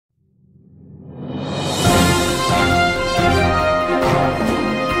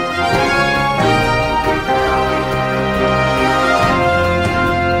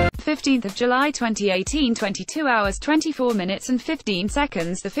15th of July 2018, 22 hours 24 minutes and 15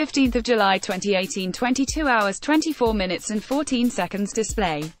 seconds. The 15th of July 2018, 22 hours 24 minutes and 14 seconds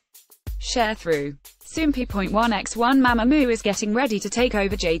display. Sharethrough. Soompi.1x1 MAMAMOO is getting ready to take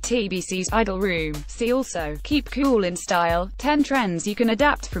over JTBC's Idol Room. See also, keep cool in style, 10 trends you can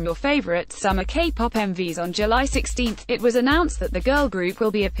adapt from your favorite summer K-pop MVs. On July 16th, it was announced that the girl group will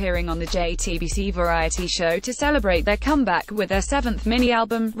be appearing on the JTBC variety show to celebrate their comeback with their 7th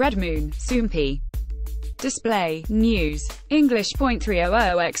mini-album, Red Moon. Soompi. Display. News.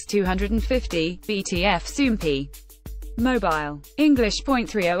 English.300x250, BTF Soompi. Mobile.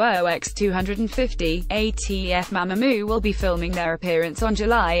 English.300x250, ATF MAMAMOO will be filming their appearance on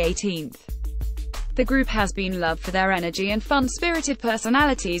July 18th. The group has been loved for their energy and fun-spirited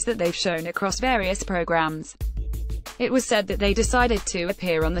personalities that they've shown across various programs. It was said that they decided to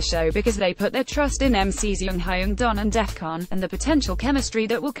appear on the show because they put their trust in MCs Young Don and Defcon, and the potential chemistry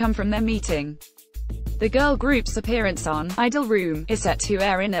that will come from their meeting. The girl group's appearance on Idol Room is set to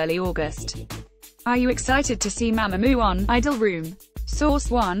air in early August. Are you excited to see MAMAMOO on Idol Room? Source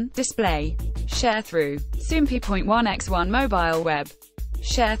 1. Display. Sharethrough. Soompi.1x1 Mobile Web.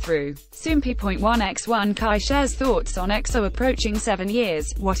 Sharethrough. Soompi.1x1 Kai shares thoughts on EXO approaching 7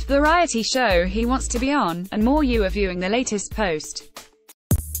 years, what variety show he wants to be on, and more. You are viewing the latest post.